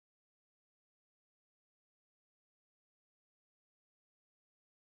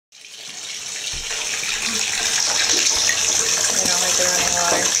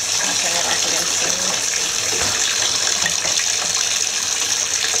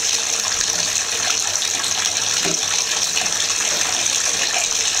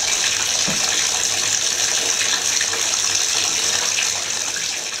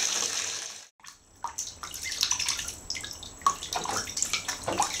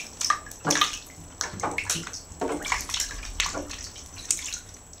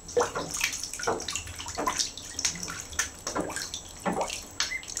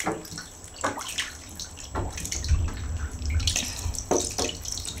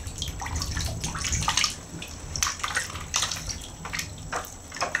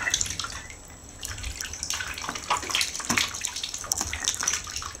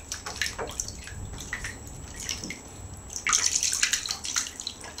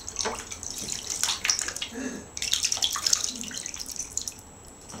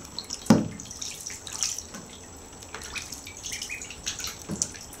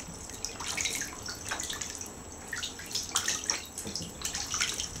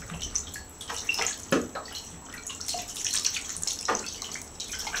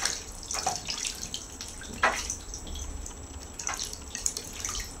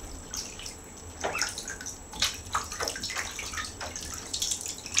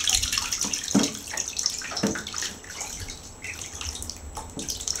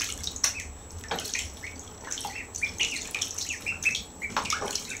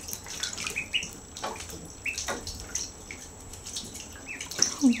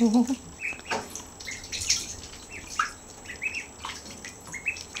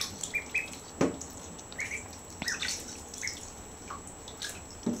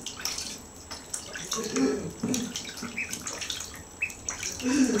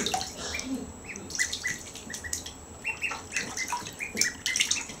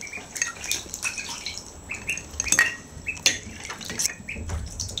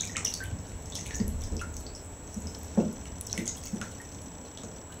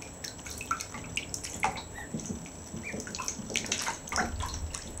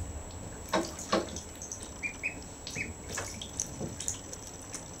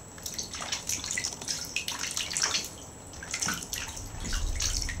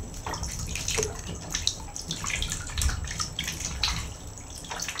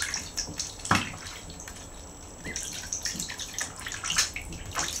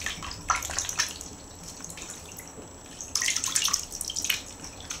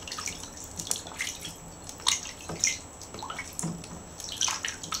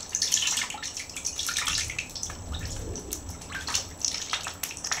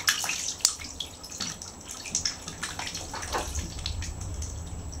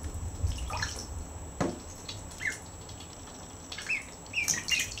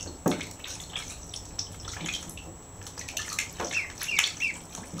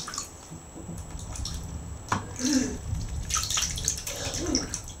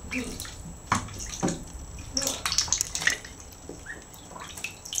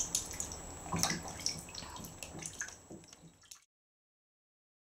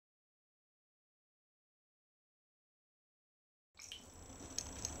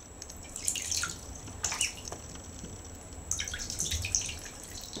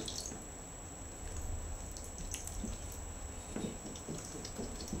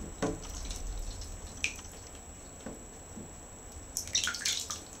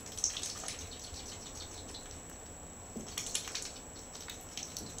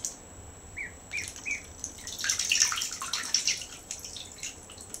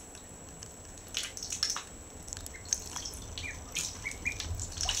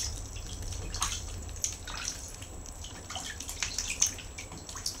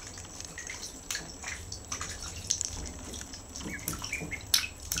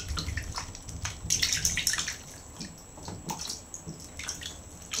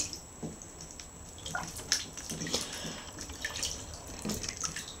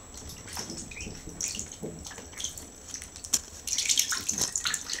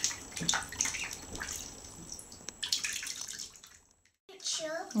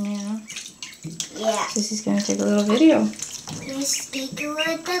Yeah. Yeah. Sissy's gonna take a little video. Let's take a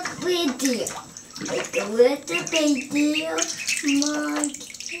little video. Take a little video. My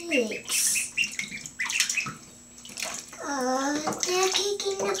cakes. They're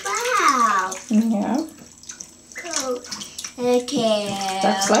kicking the ball. Yeah. Go. Okay.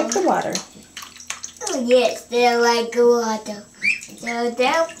 That's like the water. Oh yes, they're like water. So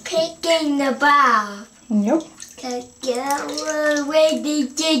they're picking the ball. Yep. Get away the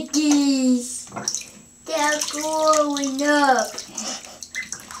chickies. They're growing up.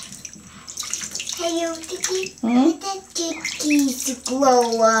 Hey, you Tiki, the chickies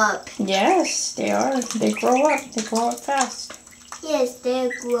grow up. Yes, they are. They grow up. They grow up fast. Yes,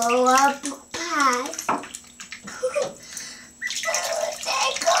 they grow up fast.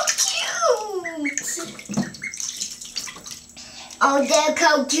 Oh, they're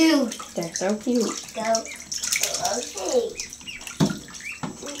so cute. They're so cute. Okay.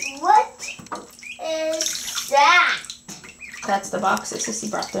 What is that? That's the box that Sissy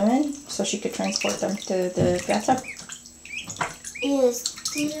brought them in so she could transport them to the bathtub. Is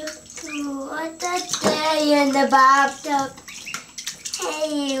what the day in the bathtub?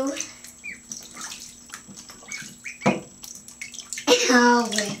 Hey, you. Oh,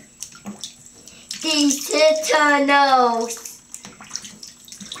 these tunnels.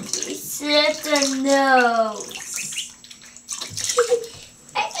 These tunnels.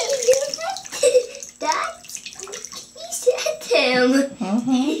 That's he said him.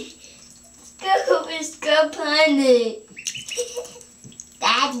 Go, is go punny.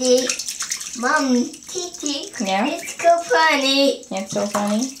 Daddy, Mom, Titi, Yeah? it's go funny. It's so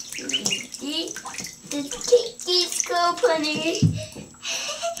funny. The Tiki's go funny.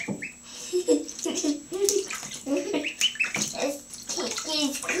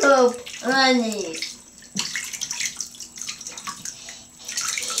 Tiki's go funny.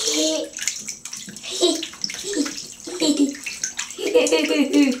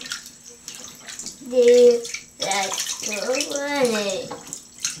 That's so funny.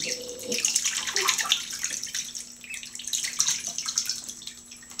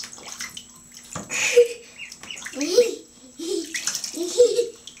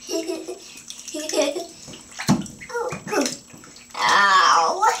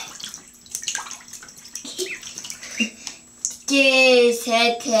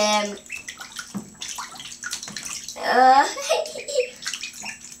 him.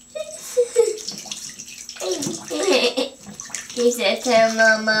 He sits him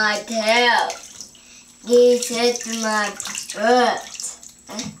on my tail. He sits my butt.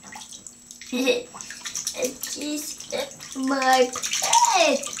 He sits my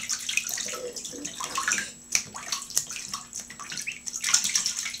head.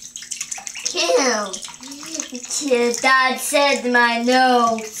 Ew. Dad said my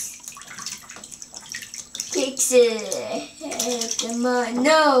nose. Kicks it in my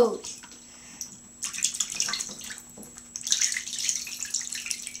nose.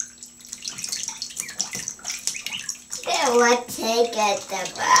 Let's take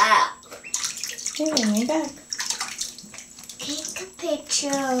the back. Okay, bring me back. Take a picture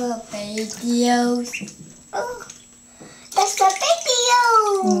of videos. Oh, that's the video.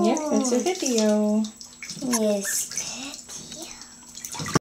 Yep, it's a video. Yes.